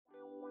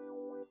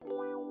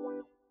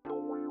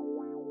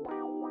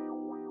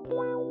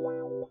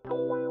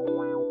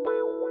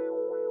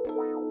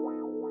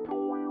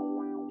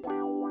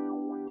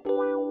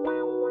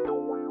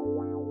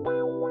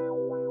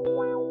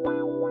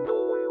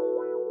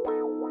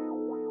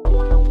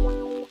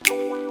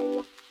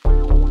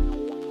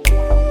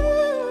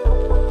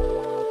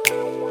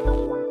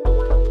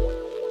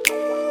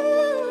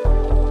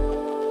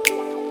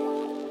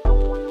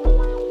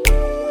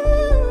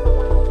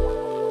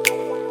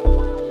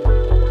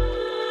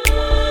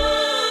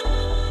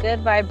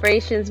Good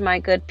vibrations, my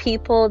good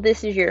people.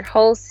 This is your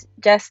host,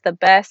 Jess the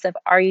Best of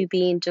Are You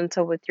Being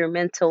Gentle with Your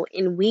Mental?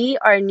 And we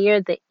are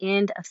near the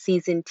end of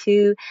season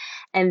 2.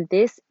 And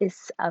this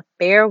is a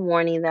fair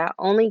warning that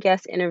only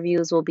guest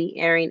interviews will be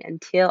airing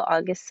until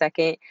August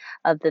 2nd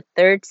of the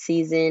third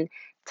season,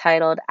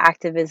 titled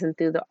Activism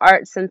Through the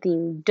Arts, something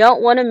you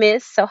don't want to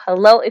miss. So,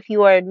 hello if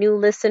you are a new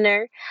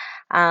listener,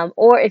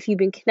 or if you've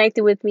been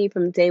connected with me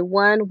from day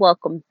one,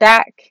 welcome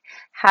back.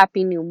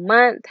 Happy new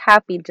month.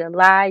 Happy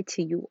July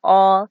to you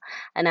all.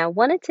 And I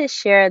wanted to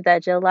share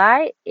that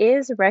July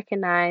is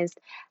recognized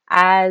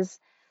as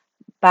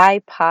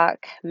BIPOC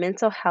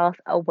Mental Health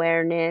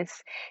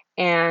Awareness.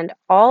 And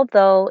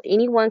although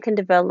anyone can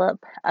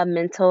develop a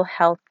mental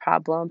health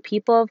problem,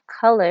 people of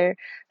color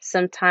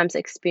sometimes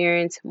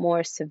experience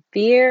more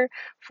severe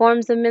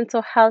forms of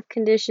mental health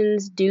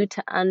conditions due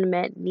to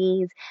unmet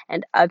needs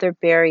and other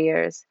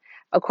barriers.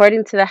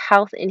 According to the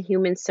Health and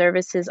Human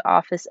Services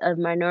Office of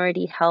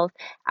Minority Health,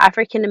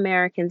 African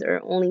Americans are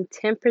only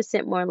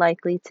 10% more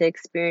likely to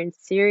experience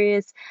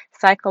serious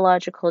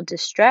psychological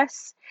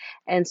distress.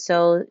 And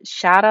so,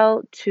 shout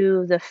out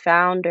to the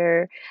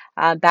founder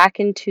back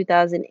in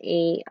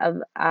 2008,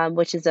 of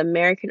which is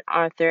American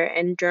author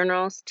and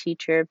journalist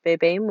teacher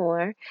Bebe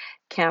Moore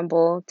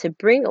Campbell, to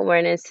bring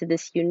awareness to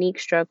this unique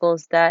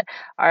struggles that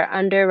our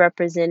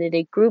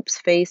underrepresented groups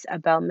face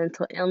about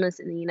mental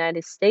illness in the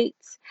United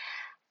States.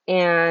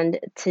 And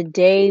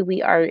today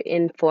we are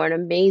in for an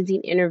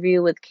amazing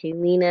interview with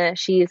Kaylina.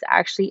 She is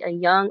actually a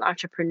young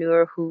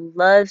entrepreneur who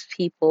loves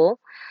people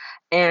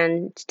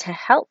and to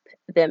help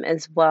them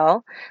as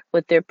well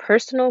with their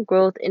personal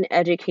growth and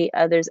educate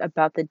others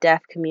about the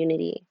deaf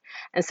community.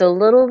 And so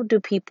little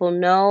do people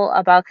know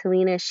about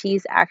Kalina,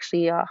 she's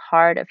actually a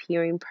hard of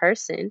hearing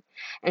person,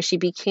 and she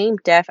became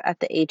deaf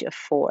at the age of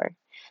 4.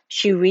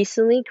 She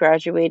recently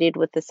graduated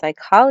with a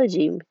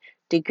psychology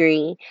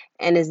degree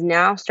and is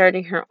now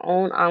starting her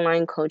own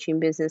online coaching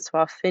business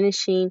while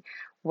finishing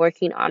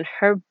working on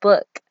her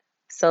book.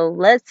 So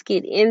let's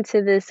get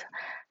into this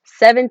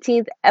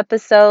 17th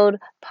episode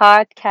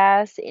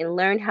podcast and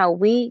learn how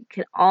we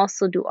can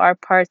also do our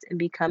parts and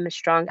become a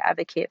strong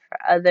advocate for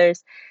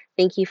others.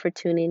 Thank you for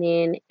tuning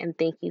in and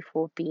thank you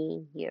for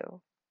being here.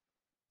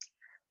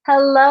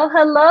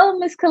 Hello,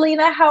 Miss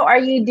Kalina. How are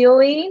you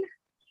doing?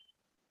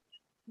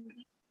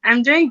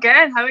 I'm doing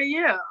good. How are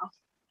you?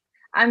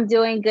 I'm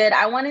doing good.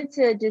 I wanted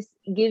to just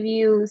give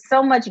you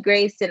so much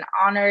grace and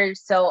honor.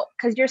 So,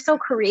 because you're so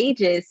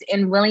courageous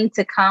and willing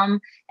to come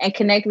and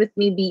connect with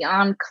me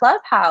beyond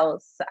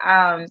Clubhouse.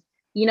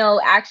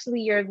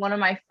 Actually, you're one of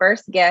my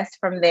first guests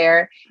from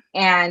there,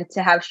 and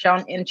to have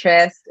shown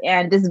interest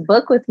and just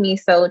book with me.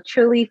 So,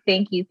 truly,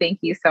 thank you. Thank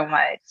you so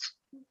much.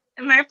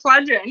 My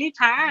pleasure.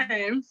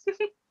 Anytime.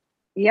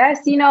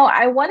 Yes,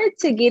 I wanted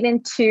to get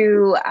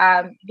into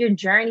your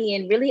journey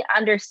and really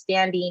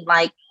understanding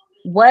like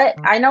what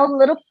I know.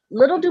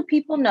 Little do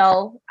people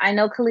know. I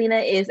know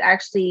Kalina is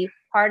actually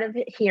hard of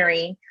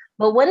hearing,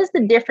 but what is the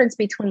difference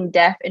between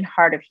deaf and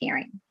hard of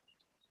hearing?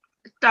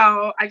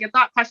 So I get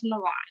that question a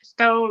lot.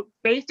 So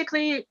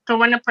basically,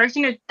 when a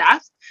person is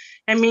deaf,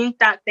 it means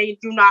that they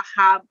do not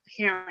have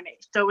hearing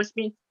aids. So it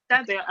means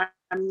that they are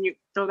mute.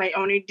 So they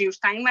only do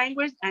sign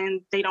language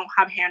and they don't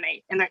have hearing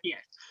aids in their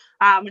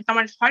ears. When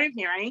someone's hard of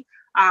hearing,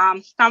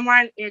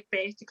 someone is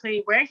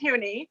basically wearing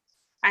hearing aids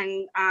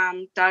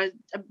and does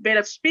a bit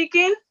of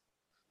speaking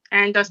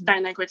and does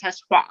sign language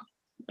as well,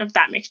 if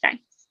that makes sense.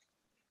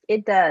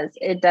 It does.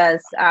 It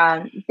does.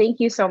 Thank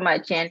you so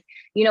much. And,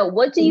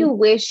 what do you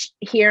wish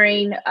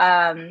hearing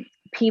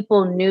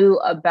people knew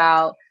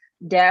about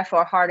deaf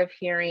or hard of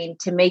hearing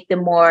to make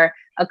them more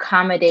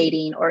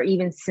accommodating or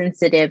even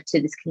sensitive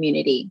to this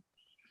community?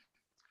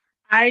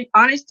 I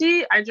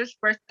just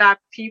wish that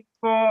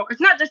people,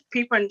 it's not just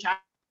people in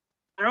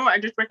general, I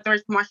just wish there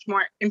was much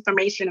more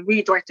information and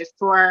resources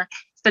for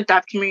the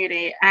deaf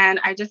community. And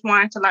I just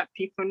wanted to let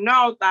people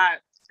know that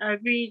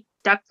every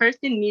deaf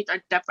person needs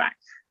are different.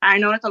 I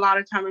notice a lot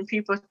of time when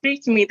people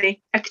speak to me,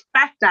 they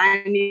expect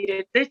that I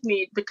needed this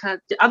need because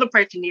the other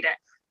person needed it,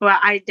 but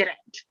I didn't,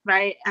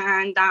 right?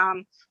 And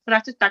so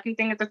that's the second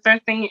thing. The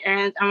third thing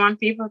is I want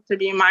people to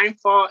be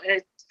mindful.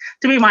 Is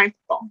to be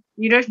mindful.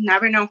 You just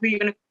never know who you're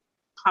gonna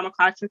come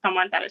across with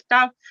someone that is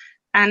deaf,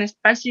 and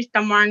especially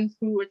someone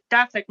who is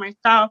deaf like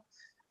myself.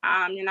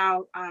 Um, you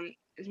know, um,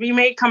 we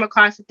may come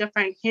across with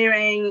different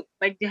hearing,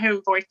 like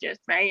different voices,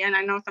 right? And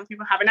I know some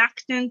people have an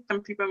accent,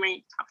 some people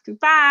may talk too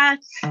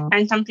fast,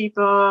 and some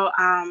people,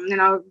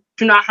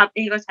 do not have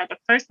English as a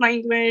first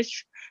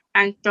language.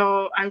 And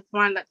so I just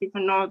want to let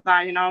people know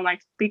that,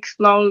 like speak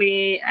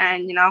slowly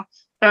and,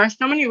 there are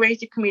so many ways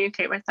to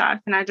communicate with us.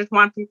 And I just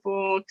want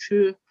people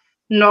to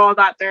know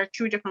that there are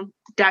two different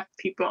deaf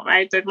people,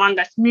 right? There's one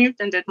that's mute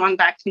and there's one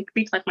that can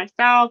speak like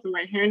myself and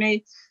my hearing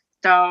aids.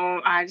 So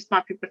I just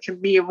want people to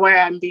be aware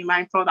and be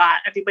mindful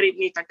that everybody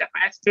needs are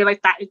different. I feel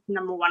like that is the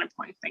number one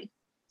important thing.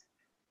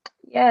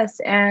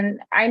 Yes, and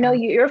I know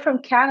you're from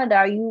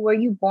Canada. Were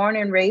you born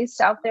and raised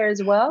out there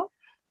as well?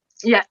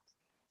 Yes.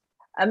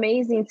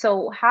 Amazing.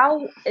 So,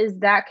 how is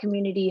that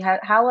community?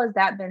 How has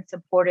that been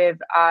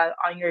supportive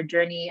on your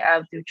journey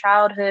of through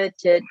childhood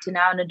to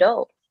now an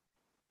adult?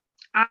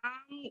 Um,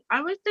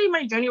 I would say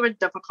my journey was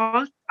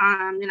difficult.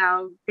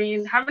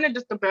 Being having a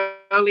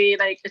disability,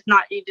 like it's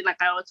not easy,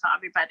 like I always tell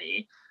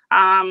everybody.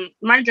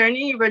 My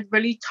journey was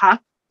really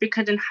tough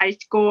because in high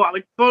school I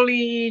was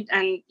bullied,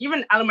 and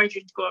even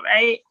elementary school,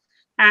 right?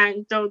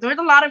 And so there was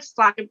a lot of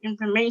lack of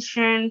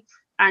information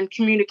and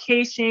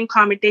communication,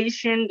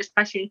 accommodation,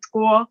 especially in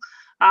school,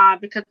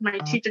 because my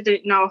teacher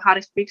didn't know how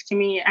to speak to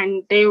me,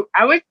 and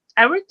I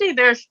would say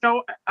they're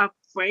so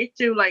afraid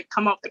to like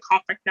come up the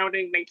comfort zone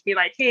and like be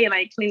like, hey,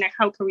 like Kalina,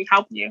 how can we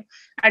help you?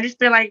 I just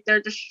feel like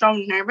they're just so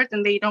nervous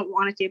and they don't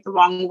want to say the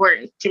wrong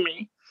words to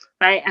me.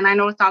 Right. And I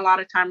know it's a lot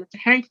of time with the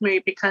hearing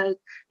community because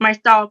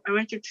myself, I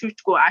went to two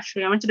school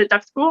actually. I went to the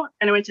deaf school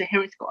and I went to the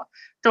hearing school.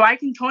 So I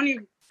can totally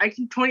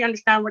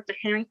understand what the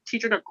hearing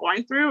teachers are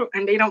going through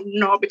and they don't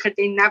know because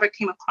they never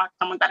came across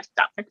someone that is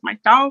deaf like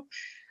myself.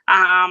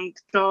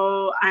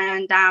 So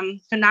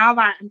now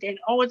that I'm getting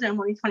older, I'm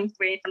only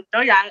 23, so I'm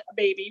still young, a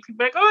baby.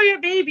 People are like, oh, you're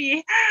a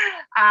baby.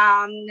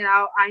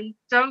 I'm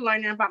still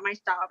learning about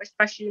myself,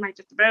 especially my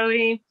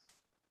disability.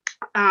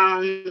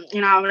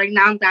 Like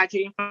now I'm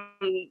graduating from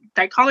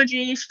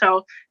psychology,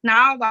 so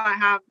now that I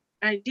have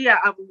an idea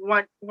of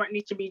what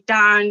needs to be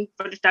done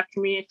for the deaf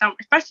community,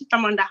 especially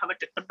someone that have a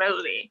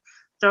disability.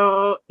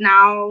 So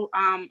now,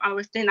 I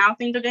would say now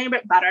things are getting a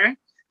bit better,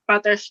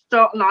 but there's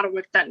still a lot of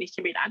work that needs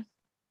to be done.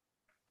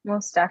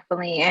 Most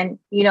definitely. And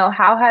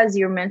how has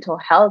your mental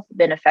health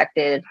been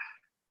affected?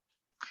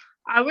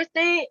 I would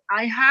say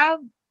I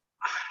have.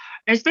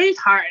 It's very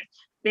hard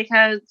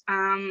because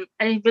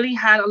I really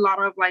had a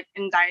lot of like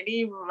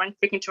anxiety when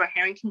speaking to a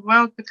hearing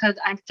world because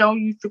I'm so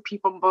used to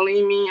people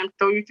bullying me. I'm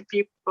so used to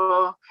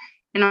people,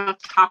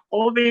 talk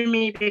over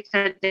me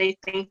because they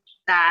think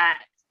that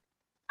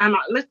I'm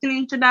not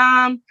listening to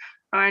them.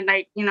 Or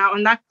like,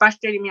 and that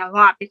frustrated me a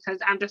lot because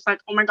I'm just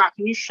like, oh my God,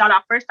 can you shut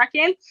up for a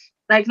second?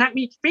 Like, let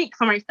me speak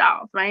for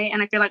myself, right?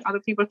 And I feel like other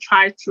people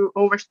try to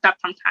overstep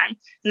sometimes.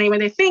 And then when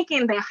they're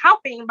thinking they're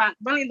helping, but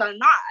really they're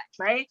not,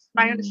 right?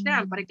 But I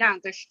understand. But again,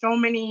 there's so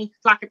many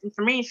lack of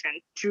information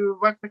to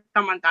work with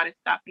someone that is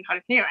deaf and hard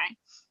of hearing.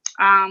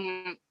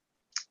 Um,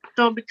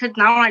 so because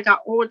now I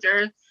got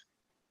older,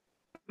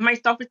 my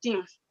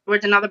self-esteem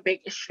was another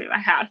big issue I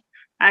had.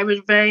 I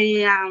was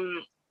very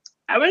I'm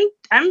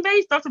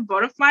very social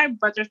butterfly,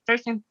 but there's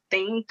certain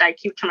things that I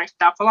keep to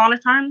myself a lot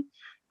of time.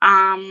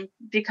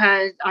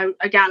 Because I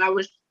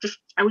was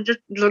just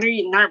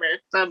literally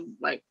nervous of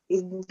like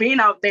being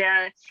out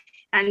there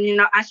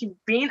and actually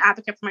being an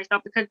advocate for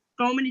myself because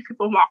so many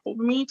people walk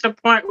over me to the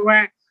point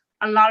where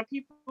a lot of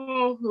people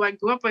who I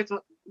grew up with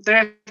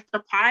they're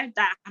surprised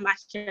that I'm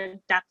actually a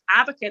deaf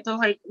advocate. They're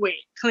like, wait,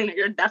 Kalina,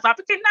 you're a deaf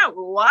advocate now?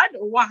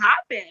 What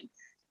happened?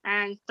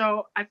 And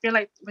so I feel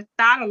like with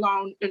that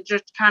alone, it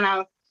just kind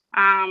of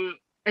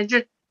it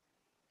just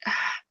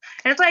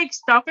it's like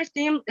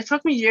self-esteem. It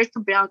took me years to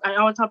build. I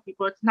always tell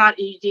people it's not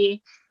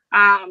easy.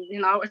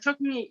 It took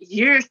me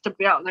years to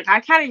build. Like I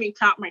can't even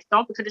count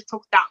myself because it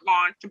took that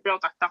long to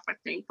build that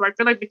self-esteem. So I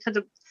feel like because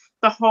of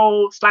the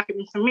whole lack of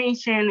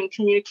information and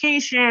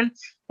communication,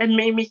 it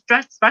made me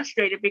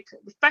frustrated because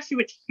especially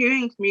with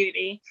hearing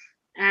community.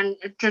 And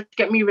it just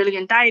get me really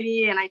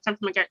anxiety, and I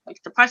sometimes get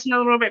like depression a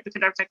little bit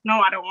because I was like, no,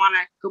 I don't want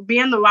to go be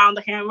in the round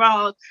the hand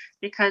world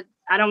because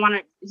I don't want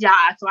to.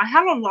 Yeah, so I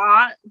have a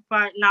lot,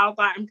 but now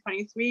that I'm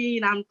 23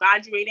 and I'm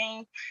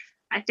graduating,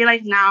 I feel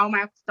like now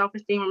my self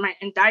esteem and my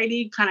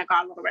anxiety kind of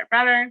got a little bit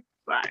better.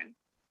 But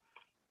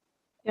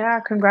Yeah,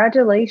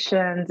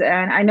 congratulations.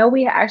 And I know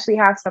we actually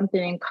have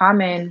something in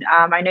common.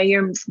 I know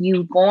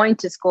you going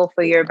to school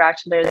for your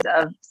bachelor's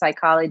of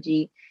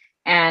psychology,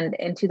 and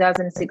in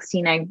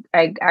 2016,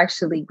 I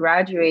actually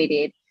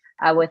graduated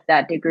with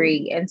that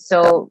degree. And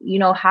so,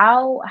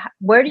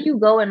 where do you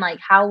go and like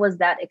how was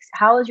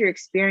how was your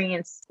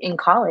experience in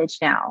college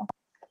now?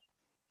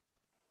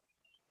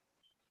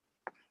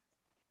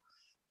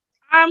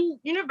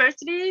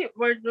 university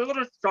was a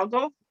little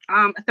struggle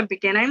at the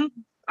beginning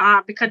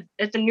because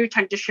it's a new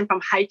transition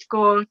from high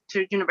school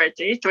to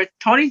university, so it's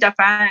totally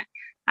different.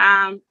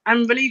 I'm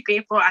really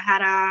grateful. I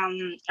had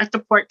a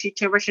support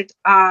teacher, which is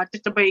a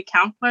disability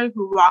counselor,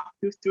 who walked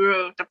you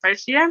through the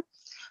first year.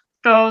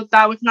 So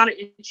that was not an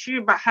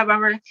issue. But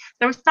however,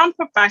 there were some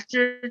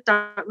professors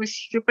that were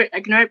super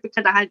ignorant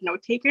because I had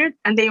note takers,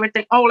 and they would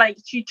think, "Oh, like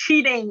she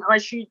cheating or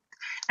she,"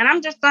 and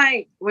I'm just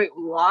like, "Wait,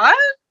 what?"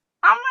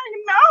 I'm like,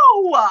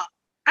 "No,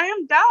 I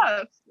am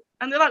deaf,"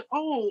 and they're like,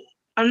 "Oh,"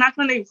 and that's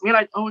when they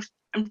realized, "Oh,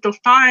 I'm so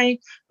sorry.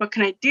 What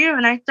can I do?"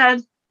 And I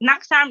said,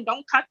 "Next time,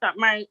 don't cut up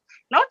my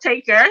note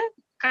taker."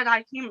 Because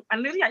I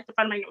literally had to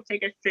find my note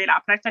taker straight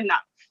up. And I said, no,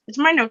 it's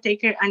my note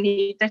taker. I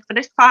need this for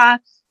this class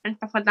and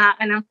stuff like that.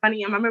 And I'm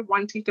funny. I remember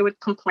one teacher was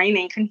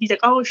complaining and he's like,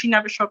 oh, she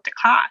never showed up to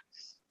class.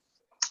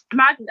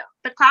 Imagine that.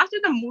 The class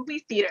is a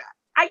movie theater.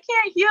 I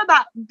can't hear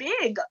that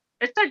big.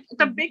 It's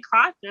a big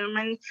classroom.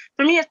 And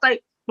for me, it's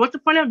like, what's the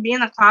point of being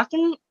in a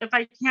classroom if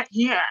I can't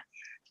hear?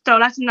 So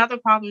that's another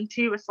problem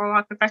too with a lot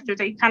of professors.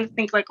 They kind of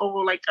think like, oh,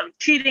 like I'm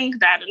cheating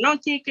because I had a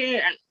note taker,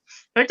 and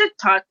they're just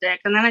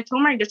toxic. And then I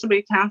told my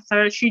disability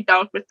counselor, she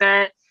dealt with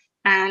it.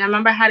 And I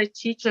remember I had a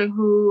teacher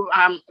who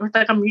it was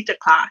like a music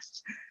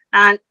class,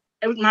 and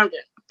it was my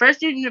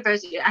first year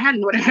university. I had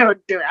no idea how to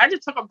do it. I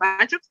just took a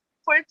bunch of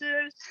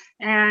courses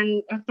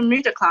and it was a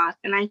music class,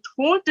 and I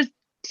told the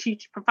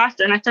teach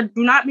professor, and I said,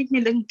 do not make me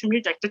listen to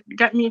music. Just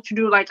get me to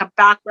do like a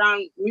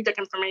background music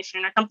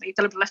information or something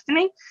instead of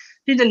listening.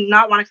 He did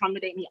not want to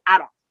accommodate me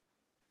at all.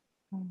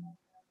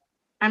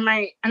 And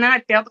then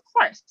I failed the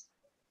course.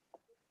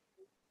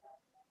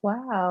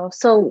 Wow.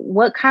 So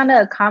what kind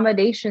of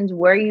accommodations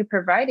were you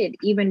provided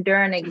even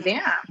during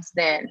exams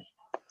then?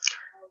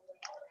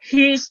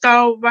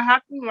 So what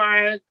happened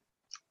was,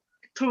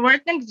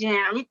 towards the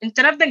exam,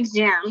 instead of the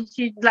exam,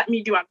 he let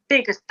me do a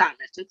big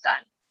assignment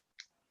instead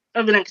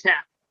of an exam.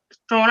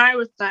 So when I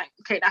was like,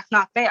 okay, that's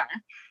not fair,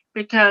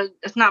 because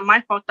it's not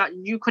my fault that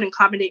you couldn't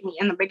accommodate me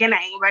in the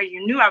beginning where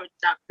you knew I was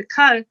stuck,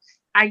 because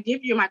I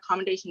give you my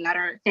accommodation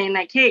letter saying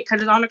like, hey,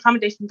 because it's on the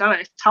accommodation letter,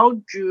 it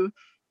told you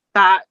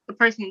that the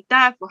person is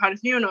deaf or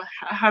has hearing or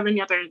have any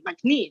other like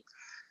needs.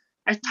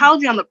 I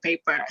told you on the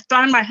paper.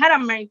 So in my head,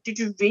 I'm like, did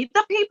you read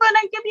the paper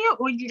that I give you?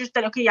 Or you just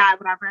said, okay, yeah,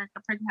 whatever.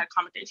 The person had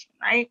accommodation,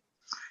 right?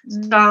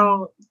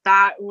 So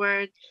that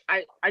was,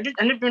 I just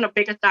ended up doing a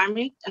big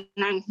assignment, and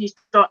then he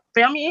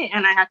failed me,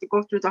 and I had to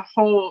go through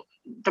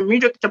the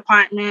music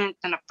department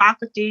and the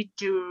faculty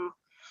to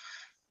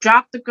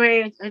drop the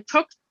grades. It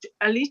took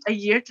at least a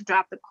year to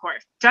drop the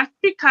course just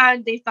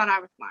because they thought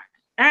I was smart.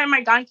 And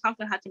my guidance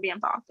counselor had to be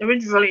involved. It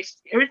was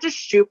just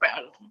stupid.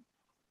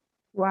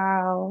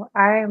 Wow.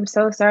 I am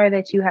so sorry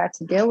that you had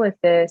to deal with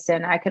this.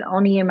 And I can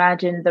only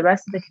imagine the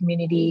rest of the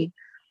community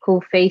who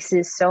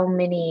faces so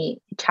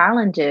many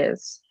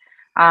challenges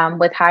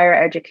with higher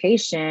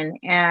education.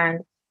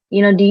 And,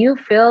 do you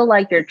feel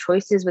like your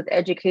choices with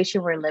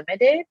education were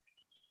limited?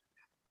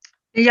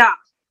 Yeah,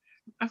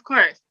 of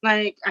course.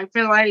 Like, I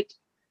feel like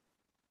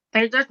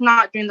they're just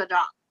not doing the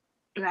job,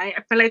 right?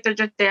 I feel like they're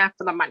just there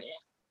for the money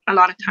a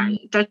lot of times.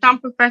 There's some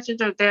professors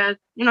are there,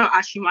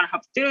 actually want to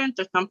help students.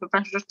 There's some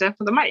professors are there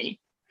for the money.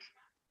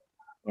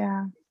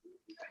 Yeah.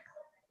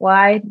 Well,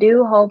 I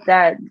do hope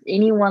that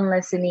anyone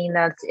listening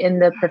that's in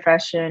the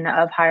profession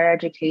of higher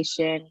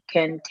education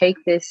can take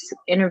this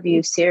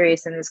interview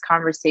serious in this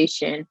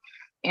conversation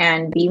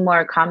and be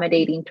more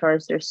accommodating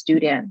towards their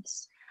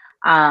students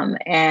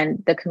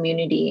and the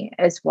community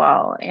as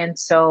well. And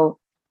so,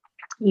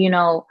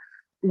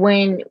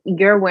 when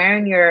you're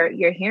wearing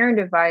your hearing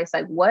device,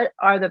 like what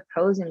are the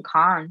pros and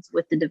cons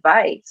with the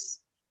device?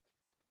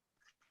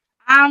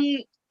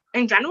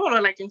 In general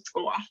or like in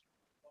school?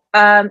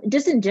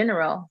 Just in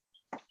general.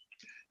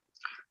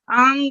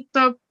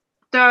 The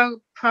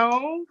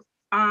pro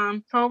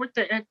with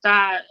it is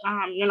that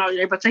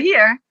you're able to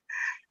hear.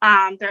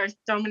 There's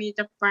so many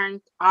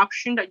different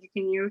options that you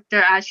can use.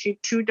 There are actually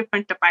two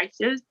different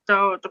devices.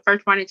 So the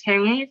first one is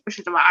hearing aids, which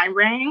is what I'm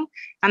wearing,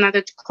 and then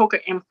there's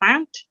cochlear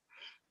implant.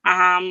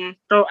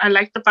 So I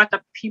like the fact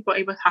that people are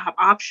able to have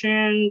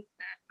options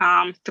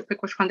to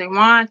pick which one they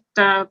want.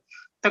 The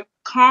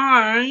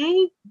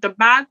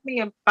bad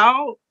thing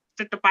about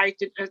the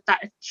devices is that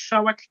it's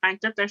so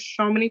expensive. There's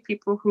so many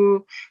people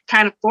who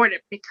can't afford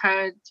it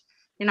because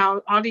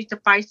all these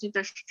devices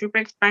are super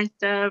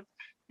expensive,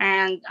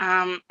 and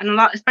a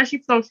lot, especially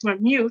for those who are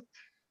mute,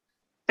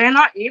 they're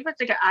not able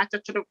to get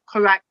access to the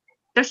correct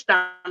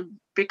system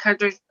because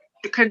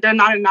they're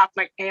not enough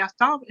like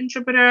ASL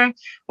interpreter,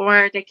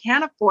 or they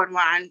can't afford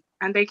one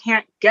and they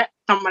can't get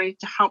somebody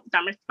to help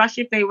them,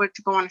 especially if they were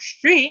to go on the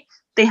street.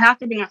 They have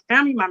to bring a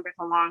family member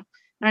along.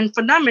 And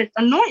for them, it's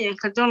annoying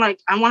because they're like,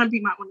 I want to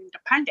be my own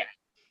independent.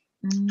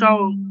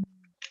 So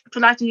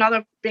that's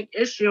another big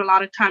issue a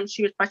lot of times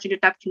too, especially the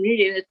deaf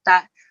community, is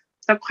that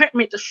the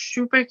equipment is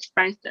super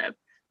expensive.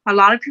 A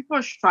lot of people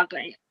are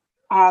struggling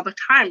all the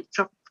time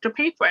to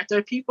pay for it. There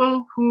are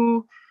people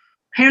who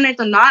hearing aids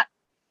are not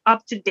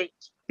up to date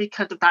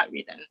because of that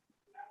reason.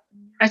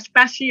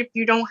 Especially if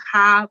you don't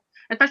come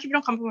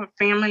from a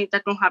family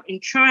that don't have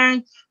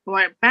insurance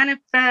or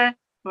benefit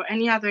or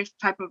any other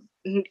type of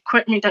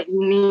equipment that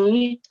you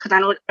need, because I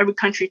know every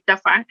country is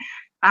different.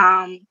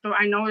 So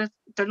I know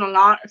there's a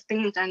lot of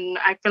things, and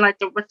I feel like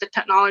with the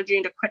technology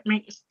and the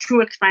equipment, it's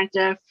too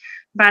expensive.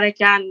 But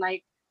again,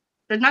 like,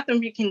 there's nothing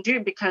we can do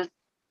because,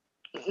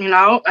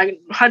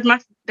 as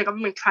much the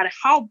government try to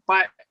help,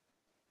 but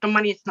the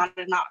money is not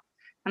enough.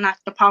 And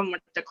that's the problem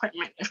with the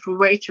equipment. It's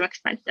way too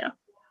expensive.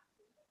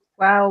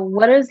 Wow.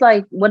 What is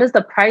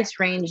the price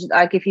range?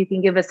 Like, if you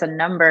can give us a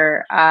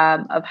number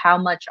of how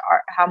much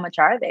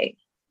are they?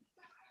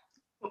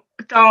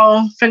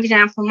 So, for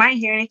example, my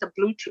hearing is a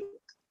Bluetooth.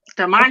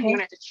 So my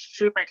hearing aid is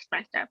super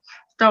expensive.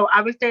 So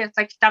I would say it's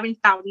like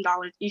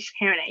 $7,000 each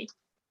hearing aid.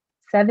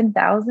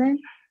 7,000?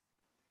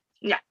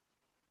 Yeah.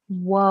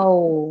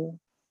 Whoa.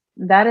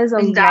 That is a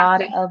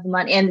lot of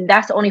money. And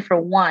that's only for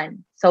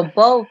one. So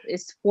both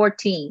is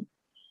 14.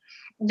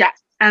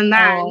 Yes. And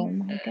Oh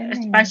then, my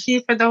especially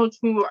goodness. for those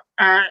who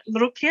are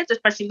little kids,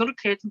 especially little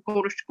kids who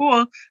go to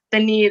school,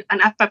 they need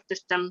an FF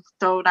system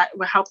so that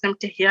will help them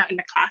to hear in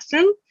the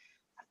classroom.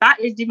 That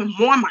is even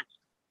more money.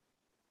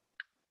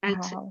 And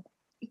Wow.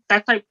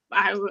 that's like,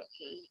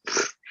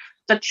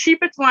 the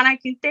cheapest one I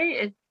can say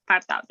is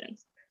 5,000.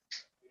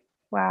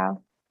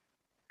 Wow.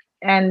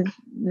 And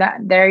that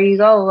there you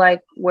go,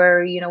 like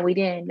where, we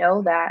didn't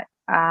know that.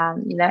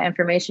 That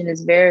information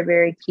is very,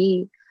 very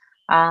key.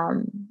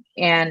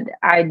 And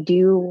I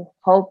do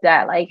hope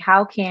that, like,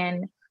 how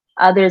can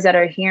others that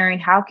are hearing,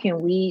 how can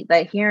we,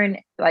 like,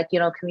 hearing, like,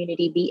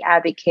 community be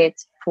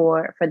advocates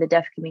for the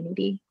deaf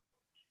community?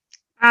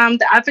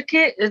 The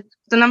advocate is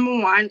the number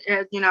one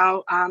is,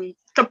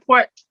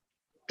 support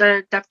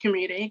the deaf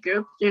community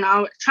group,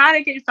 try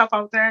to get yourself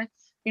out there,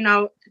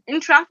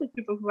 interact with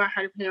people who are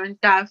hard of hearing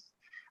deaf.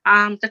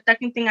 The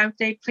second thing I would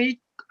say, please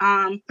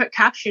put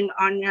caption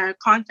on your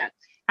content.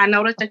 I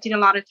noticed that a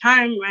lot of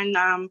time when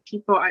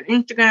people on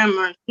Instagram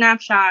or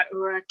Snapchat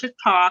or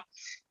TikTok,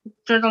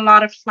 there's a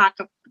lot of slack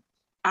of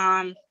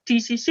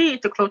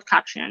TCC to closed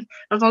caption.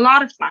 There's a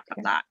lot of slack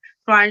of that.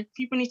 So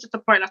people need to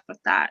support us with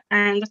that.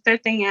 And the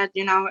third thing is,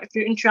 if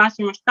you're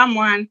interacting with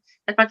someone,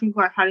 especially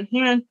who are hard of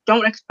hearing,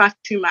 don't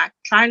expect too much.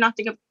 Try not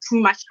to give too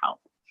much help.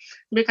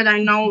 Because I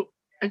know,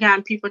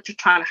 again, people just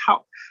trying to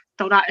help.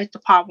 So that is the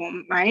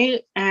problem,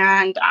 right?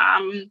 And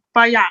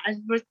but yeah, I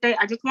would say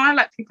I just want to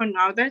let people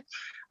know this,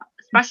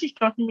 especially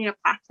social media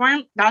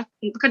platform. That's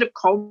because of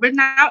COVID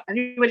now,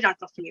 everybody's on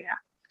social media.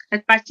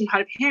 Especially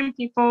hard of hearing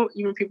people,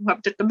 even people who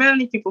have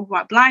disability, people who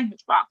are blind as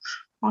well,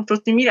 on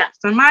social media.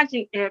 So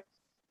imagine if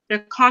your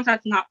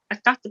content is not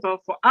accessible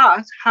for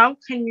us, how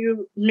can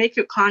you make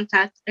your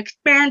content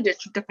expanded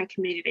to different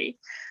communities?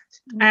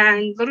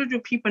 And little do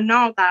people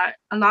know that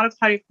a lot of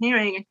hard of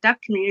hearing and deaf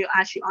community are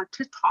actually on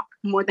TikTok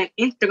more than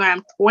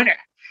Instagram, Twitter.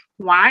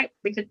 Why?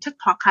 Because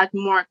TikTok has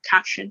more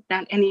captions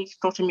than any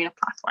social media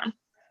platform.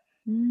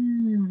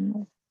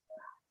 Mm.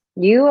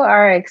 You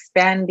are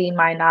expanding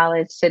my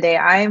knowledge today.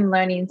 I'm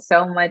learning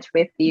so much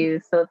with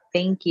you. So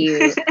thank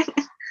you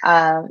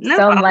No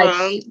so much.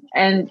 problem.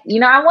 And,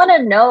 I want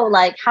to know,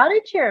 like, how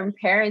did your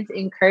parents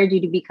encourage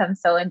you to become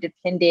so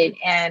independent,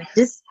 and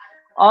just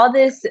all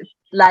this,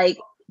 like,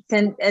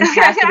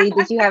 tenacity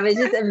that you have? It's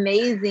just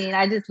amazing.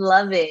 I just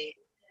love it.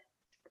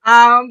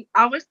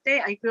 I would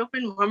say I grew up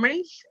in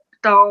women's,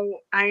 so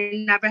I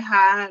never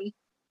had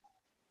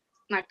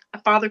like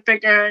a father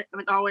figure. It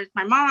was always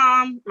my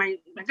mom, my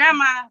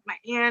grandma, my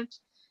aunt,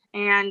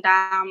 and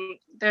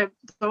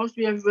those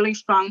were really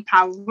strong,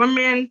 power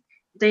women.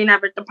 They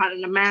never depended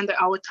on a man. They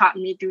always taught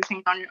me to do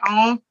things on your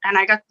own. And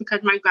I guess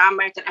because my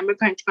grandma is an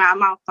immigrant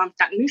grandma from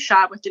St.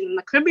 Lucia, which is in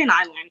the Caribbean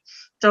island.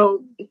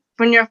 So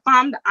when you're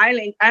from the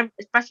island,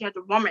 especially as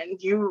a woman,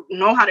 you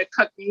know how to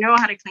cook, you know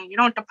how to clean. You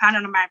don't depend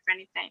on a man for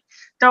anything.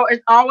 So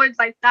it's always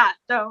like that.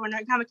 So when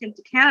I kind of came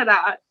to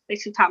Canada,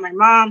 she taught my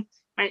mom,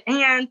 my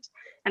aunt,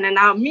 and then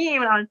now me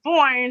when I was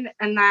born,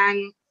 and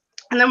then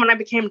when I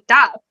became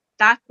deaf,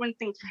 that's when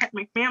things hit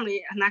my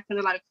family, and that's when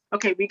they're like,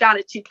 okay, we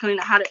gotta teach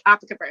Kalina how to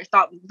advocate for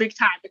herself big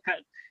time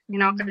because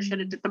because she had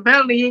a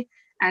disability,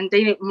 and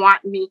they didn't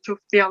want me to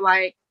feel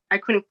like I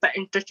couldn't fit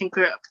in different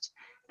groups,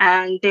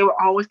 and they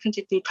were always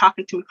continually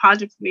talking to me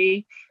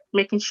positively,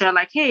 making sure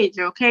like, hey,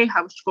 you're okay,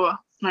 how was school?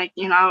 Like,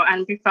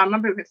 and before I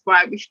remember before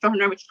I was so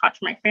nervous to talk to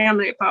my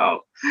family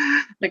about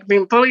like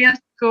being bullied at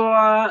school.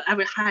 I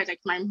would hide like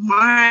my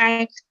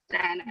mind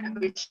and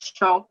it was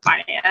so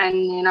funny.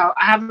 And I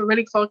have a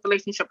really close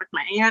relationship with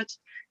my aunt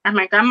and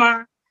my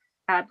grandma,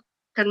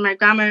 because my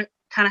grandma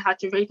kind of had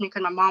to raise me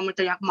because my mom was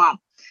a young mom.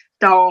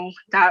 So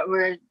that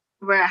was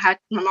where I had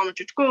my mom went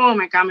to school,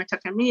 my grandma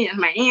took care of me, and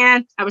my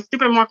aunt. I was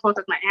super more close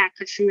with my aunt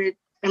because she was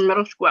in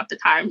middle school at the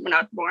time when I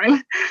was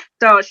born.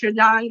 So she was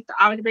young, so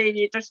I was a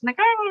baby, just like,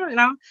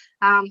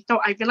 So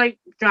I feel like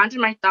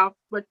surrounding myself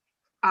with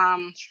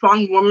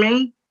strong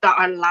women that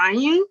are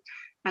lying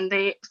and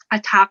they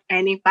attack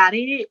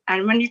anybody.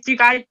 And when you see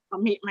guys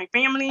meet my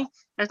family,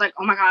 it's like,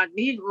 oh my God,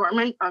 these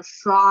women are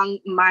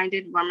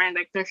strong-minded women.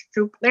 Like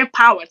they're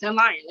power, they're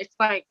lying. It's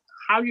like,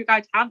 how do you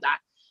guys have that?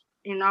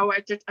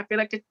 I feel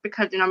like it's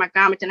because my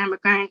grandma's an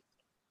immigrant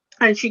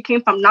and she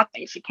came from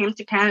nothing. She came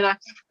to Canada,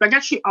 but I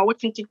guess she always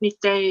continued to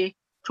say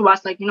to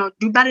us like,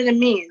 do better than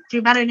me,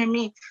 do better than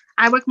me.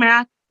 I worked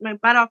my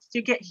butt off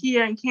to get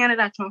here in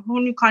Canada to a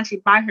whole new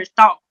country by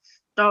herself.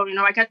 So,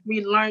 I guess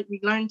we learned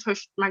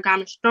my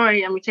grandma's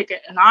story and we take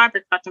it in our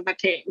perspective. Like,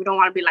 hey, we don't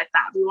want to be like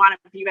that. We want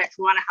to be rich.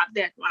 We want to have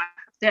this. We want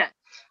to have this.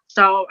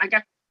 So I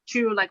guess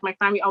too, like my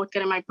family always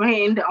get in my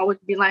brain. They always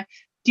be like,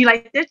 do you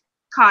like this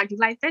car? Do you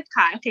like this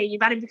car? Okay, you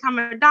better become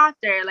a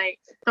doctor. Like,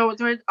 so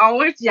there's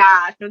always,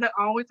 so they're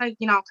always like,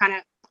 kind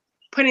of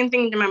putting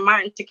things in my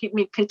mind to keep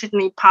me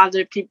consistently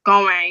positive, keep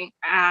going.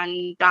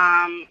 And,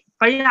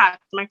 but yeah,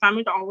 my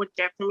family's always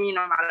there for me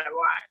no matter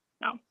what.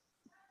 So.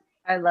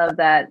 I love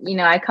that.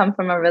 I come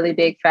from a really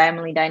big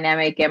family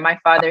dynamic, and my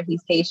father,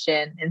 he's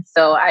Haitian. And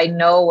so I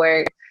know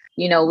where,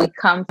 we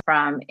come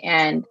from,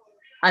 and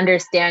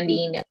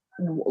understanding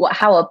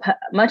how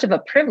much of a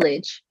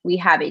privilege we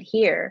have it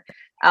here.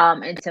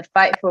 and to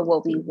fight for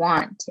what we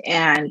want,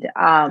 and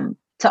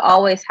to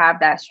always have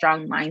that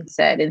strong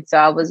mindset. And so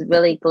I was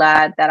really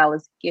glad that I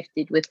was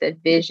gifted with the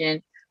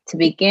vision to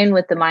begin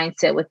with the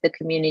mindset with the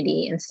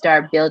community and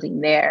start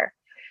building there.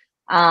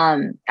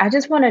 I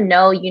just want to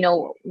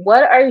know,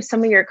 what are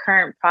some of your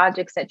current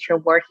projects that you're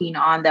working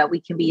on that we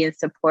can be in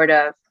support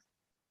of?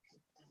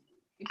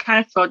 You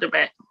kind of filled a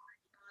bit.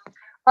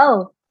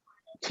 Oh,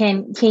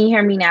 can you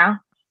hear me now?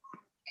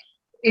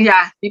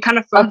 Yeah, you kind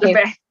of filled a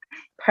bit.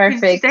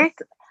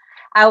 Perfect.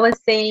 I was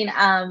saying,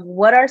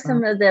 what are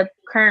some of the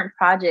current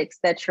projects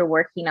that you're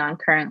working on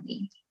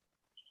currently?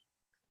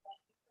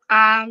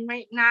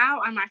 Right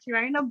now, I'm actually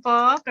writing a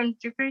book. I'm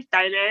super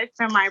excited.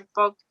 So my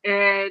book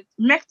is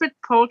mixed with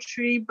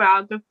poetry,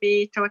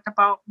 biography. So it's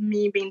about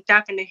me being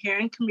deaf in the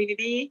hearing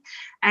community,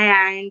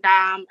 and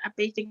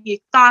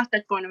basically thoughts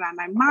that's going around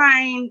my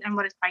mind and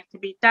what it's like to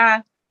be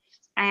deaf.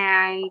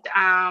 And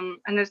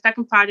the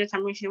second project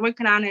I'm recently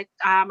working on is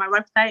my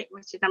website,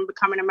 which is I'm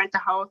becoming a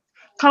mental health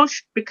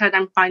coach because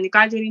I'm finally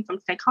graduating from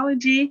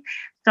psychology.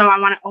 So I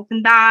want to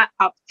open that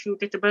up to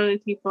disability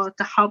people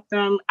to help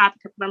them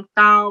advocate for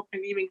themselves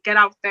and even get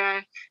out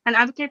there and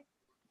advocate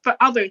for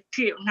others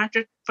too, not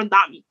just for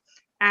them.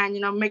 And,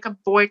 make a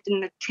voice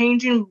in the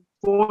changing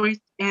voice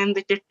in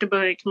the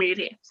disability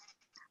community.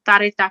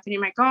 That is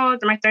definitely my goal.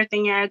 And my third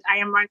thing is I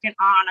am working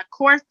on a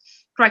course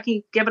so I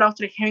can give it out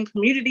to the hearing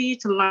community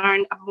to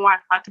learn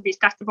more how to be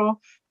accessible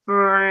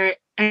for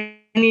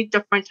any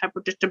different type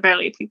of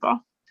disability people.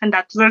 And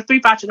that's the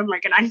 3 facets I'm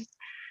working on.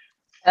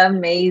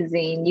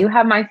 Amazing. You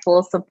have my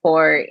full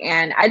support.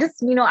 And I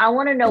just, I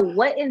want to know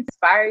what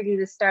inspired you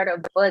to start a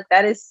book.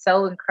 That is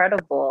so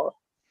incredible.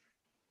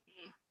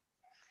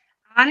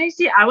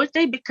 Honestly, I would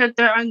say because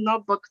there are no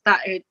books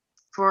that is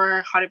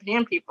for hard of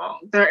hearing people.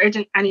 There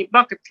isn't any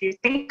book if you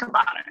think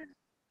about it.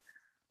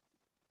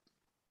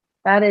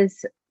 That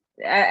is,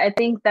 I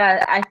think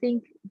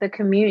the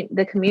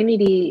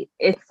community,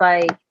 it's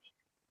like,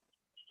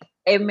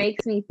 it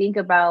makes me think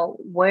about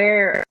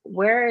where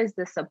is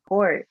the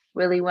support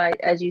really, what,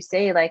 as you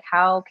say, like,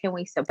 how can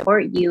we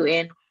support you,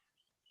 and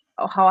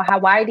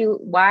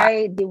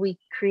why did we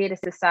create a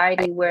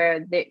society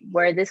where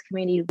this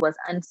community was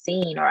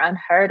unseen or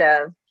unheard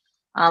of,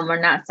 or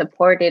not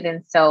supported?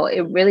 And so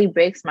it really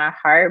breaks my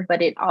heart,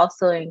 but it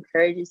also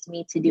encourages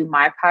me to do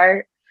my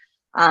part.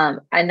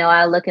 I know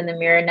I look in the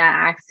mirror not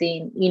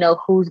asking,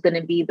 who's going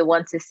to be the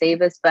one to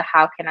save us, but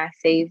how can I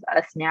save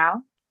us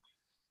now?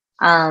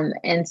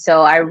 And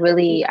so I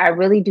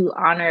really do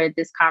honor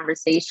this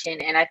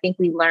conversation. And I think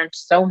we learned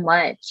so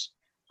much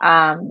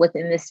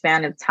within this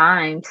span of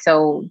time.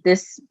 So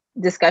this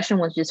discussion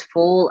was just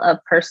full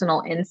of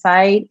personal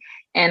insight.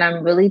 And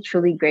I'm really,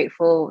 truly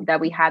grateful that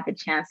we had the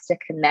chance to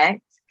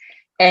connect.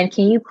 And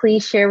can you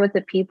please share with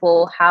the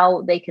people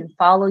how they can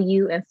follow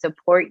you and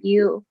support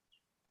you?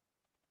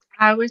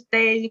 I would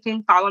say you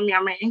can follow me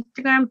on my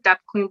Instagram, Deaf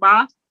Queen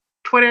Boss,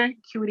 Twitter,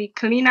 Cutie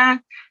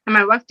Kalina, and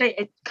my website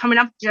is coming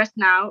up just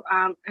now.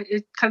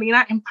 It's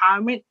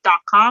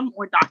kalinaempowerment.com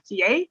or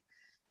 .ca.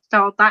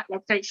 So that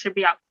website should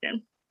be up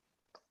soon.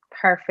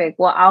 Perfect.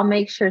 Well, I'll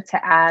make sure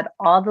to add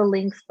all the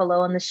links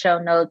below in the show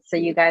notes so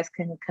you guys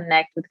can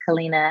connect with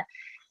Kalina.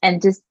 And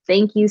just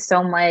thank you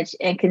so much,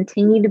 and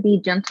continue to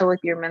be gentle with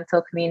your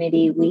mental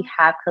community. We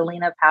have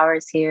Kalina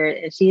Powers here,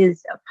 and she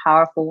is a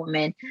powerful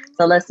woman.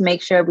 So let's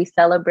make sure we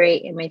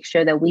celebrate and make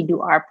sure that we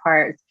do our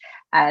part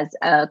as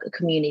a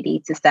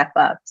community to step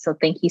up. So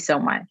thank you so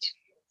much.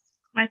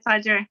 My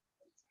pleasure.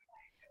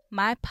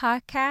 My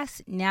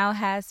podcast now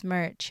has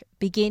merch.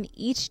 Begin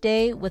each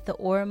day with the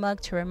Aura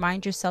mug to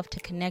remind yourself to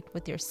connect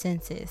with your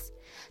senses.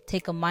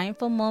 Take a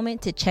mindful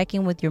moment to check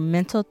in with your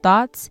mental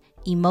thoughts,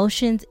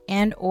 emotions,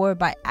 and or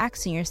by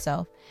asking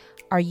yourself,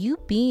 are you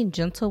being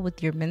gentle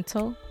with your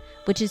mental?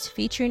 Which is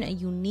featuring a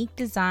unique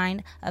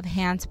design of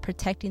hands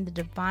protecting the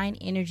divine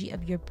energy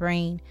of your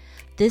brain.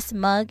 This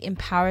mug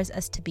empowers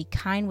us to be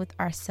kind with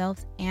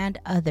ourselves and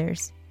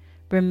others.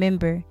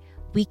 Remember,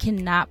 we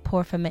cannot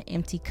pour from an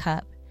empty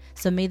cup.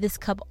 So may this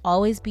cup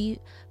always be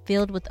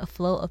filled with a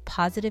flow of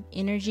positive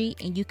energy,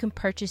 and you can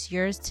purchase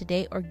yours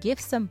today or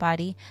gift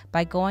somebody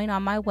by going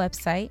on my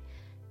website,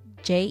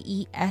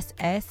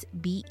 jessbeu.org,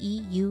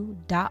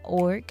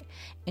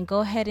 and go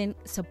ahead and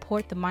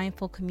support the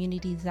mindful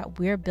communities that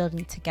we're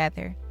building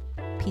together.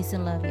 Peace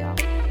and love,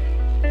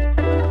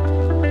 y'all.